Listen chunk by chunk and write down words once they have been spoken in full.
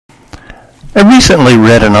I recently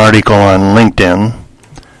read an article on LinkedIn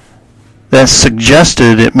that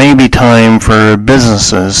suggested it may be time for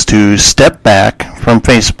businesses to step back from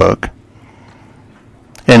Facebook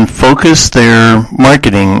and focus their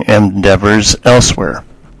marketing endeavors elsewhere.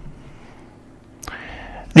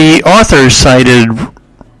 The author cited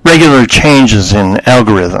regular changes in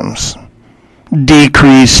algorithms,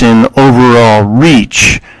 decrease in overall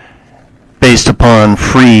reach based upon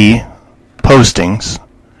free postings,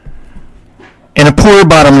 and a poor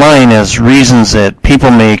bottom line as reasons that people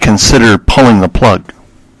may consider pulling the plug.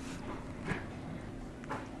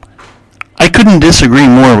 I couldn't disagree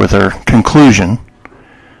more with her conclusion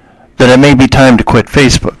that it may be time to quit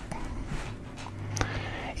Facebook.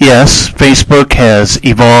 Yes, Facebook has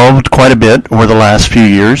evolved quite a bit over the last few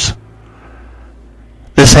years.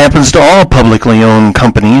 This happens to all publicly owned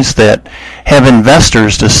companies that have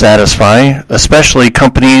investors to satisfy, especially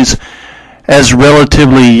companies as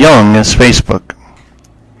relatively young as Facebook.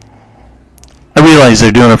 I realize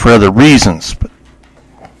they're doing it for other reasons, but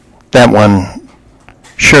that one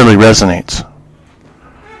surely resonates.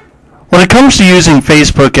 When it comes to using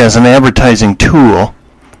Facebook as an advertising tool,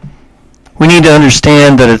 we need to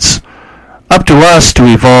understand that it's up to us to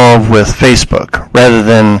evolve with Facebook rather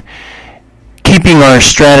than keeping our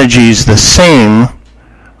strategies the same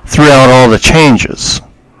throughout all the changes,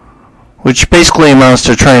 which basically amounts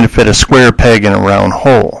to trying to fit a square peg in a round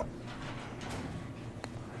hole.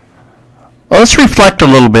 Well, let's reflect a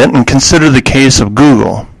little bit and consider the case of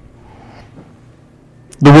Google.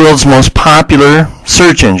 The world's most popular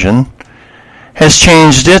search engine has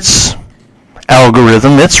changed its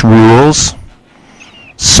algorithm, its rules,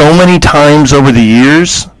 so many times over the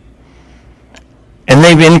years, and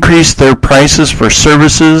they've increased their prices for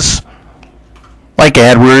services like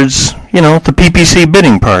AdWords, the PPC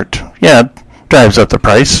bidding part. Yeah, it drives up the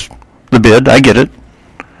price, the bid, I get it.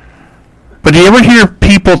 But do you ever hear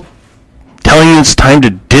people telling you it's time to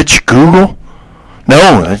ditch Google?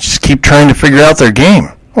 No, they just keep trying to figure out their game.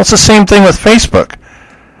 Well, it's the same thing with Facebook.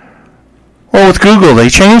 Well, with Google, they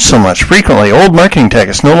change so much frequently. Old marketing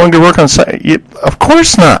tactics no longer work on site. Of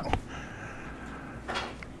course not.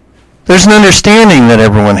 There's an understanding that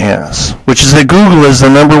everyone has, which is that Google is the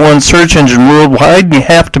 #1 search engine worldwide and you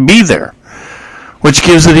have to be there, which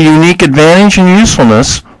gives it a unique advantage and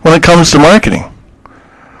usefulness when it comes to marketing.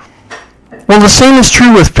 Well, the same is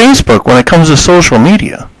true with Facebook when it comes to social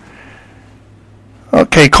media.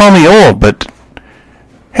 Okay, call me old, but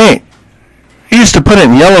hey, used to put it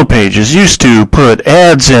in yellow pages, used to put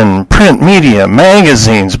ads in print media,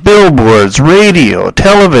 magazines, billboards, radio,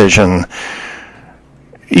 television.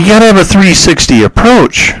 You gotta have a 360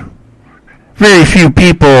 approach. Very few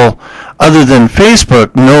people other than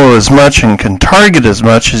Facebook know as much and can target as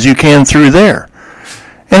much as you can through there.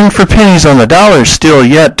 And for pennies on the dollar, still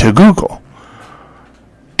yet to Google.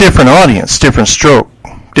 Different audience, different stroke,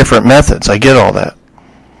 different methods, I get all that.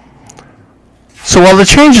 So while the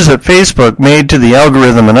changes that Facebook made to the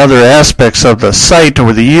algorithm and other aspects of the site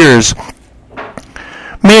over the years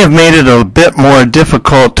may have made it a bit more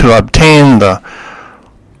difficult to obtain the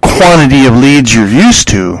quantity of leads you're used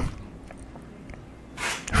to,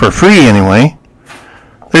 for free anyway,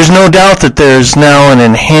 there's no doubt that there's now an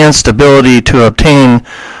enhanced ability to obtain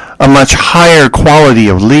a much higher quality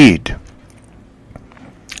of lead,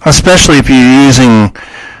 especially if you're using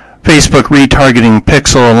Facebook retargeting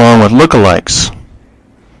pixel along with lookalikes.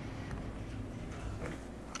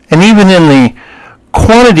 And even in the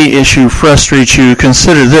quantity issue frustrates you,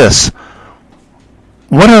 consider this.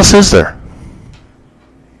 What else is there?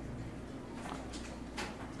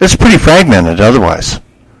 It's pretty fragmented otherwise.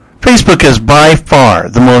 Facebook is by far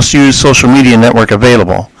the most used social media network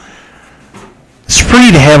available. It's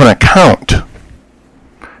free to have an account.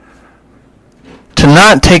 To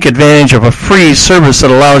not take advantage of a free service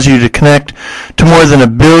that allows you to connect to more than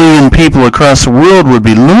 1 billion people across the world would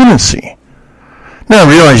be lunacy. Now I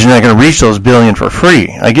realize you're not going to reach those billion for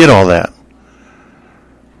free. I get all that.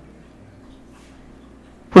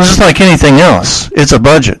 Well, it's just like anything else. It's a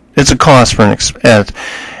budget. It's a cost for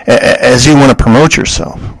as you want to promote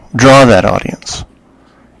yourself. Draw that audience.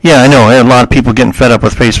 Yeah, I know. I have a lot of people getting fed up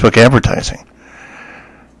with Facebook advertising.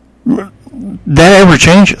 That ever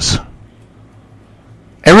changes.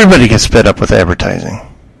 Everybody gets fed up with advertising.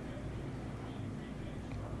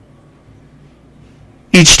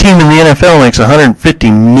 Each team in the NFL makes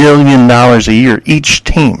 $150 million a year. Each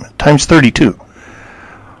team, times 32.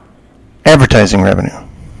 Advertising revenue.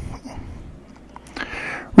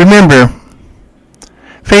 Remember,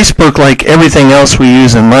 Facebook, like everything else we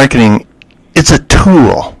use in marketing, it's a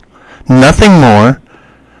tool. Nothing more,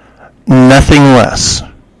 nothing less.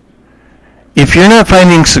 If you're not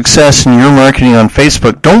finding success in your marketing on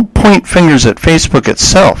Facebook, don't point fingers at Facebook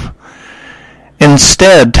itself.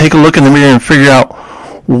 Instead, take a look in the mirror and figure out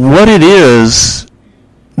what it is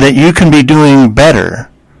that you can be doing better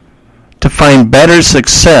to find better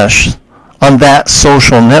success on that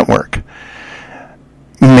social network.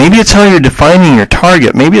 Maybe it's how you're defining your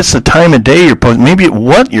target. Maybe it's the time of day you're posting. Maybe it's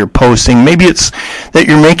what you're posting. Maybe it's that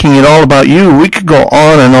you're making it all about you. We could go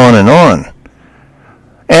on and on and on.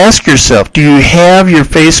 Ask yourself, do you have your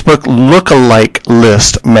Facebook lookalike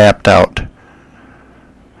list mapped out?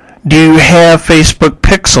 Do you have Facebook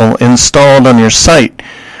Pixel installed on your site?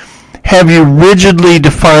 Have you rigidly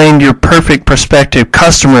defined your perfect prospective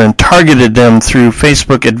customer and targeted them through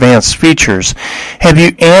Facebook Advanced features? Have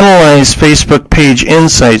you analyzed Facebook page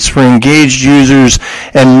insights for engaged users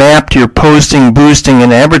and mapped your posting, boosting,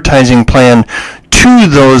 and advertising plan to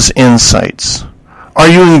those insights? Are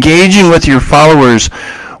you engaging with your followers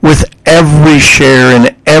with every share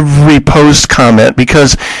and every post comment,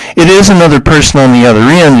 because it is another person on the other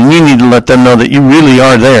end, and you need to let them know that you really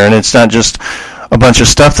are there and it's not just a bunch of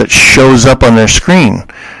stuff that shows up on their screen?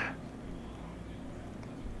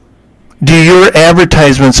 Do your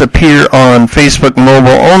advertisements appear on Facebook mobile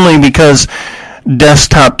only because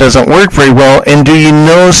desktop doesn't work very well, and do you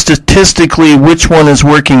know statistically which one is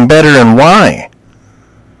working better and why?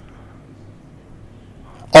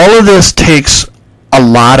 All of this takes a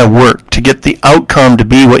lot of work to get the outcome to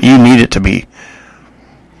be what you need it to be.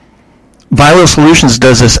 Viral Solutions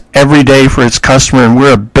does this every day for its customer, and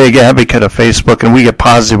we're a big advocate of Facebook, and we get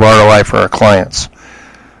positive ROI for our clients.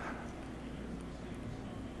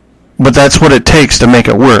 But that's what it takes to make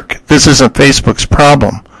it work. This isn't Facebook's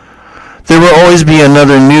problem. There will always be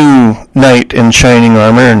another new knight in shining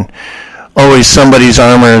armor, and always somebody's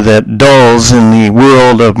armor that dulls in the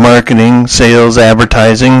world of marketing, sales,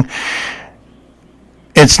 advertising.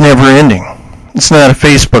 It's never ending. It's not a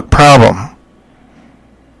Facebook problem.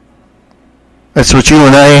 That's what you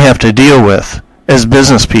and I have to deal with as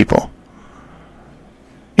business people.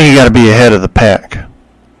 And you got to be ahead of the pack.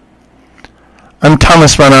 I'm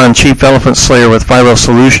Thomas Van On, Chief Elephant Slayer with Viral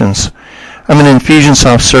Solutions. I'm an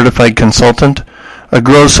Infusionsoft certified consultant, a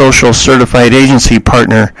Grow Social certified agency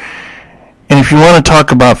partner, and if you want to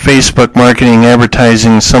talk about Facebook marketing,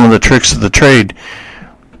 advertising, some of the tricks of the trade,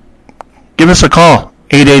 give us a call.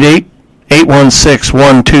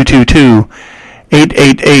 888-816-1222,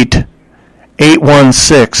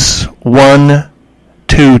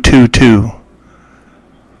 888-816-1222.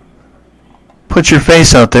 Put your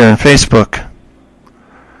face out there in Facebook,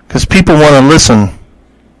 because people want to listen,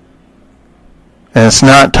 and it's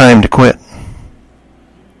not time to quit.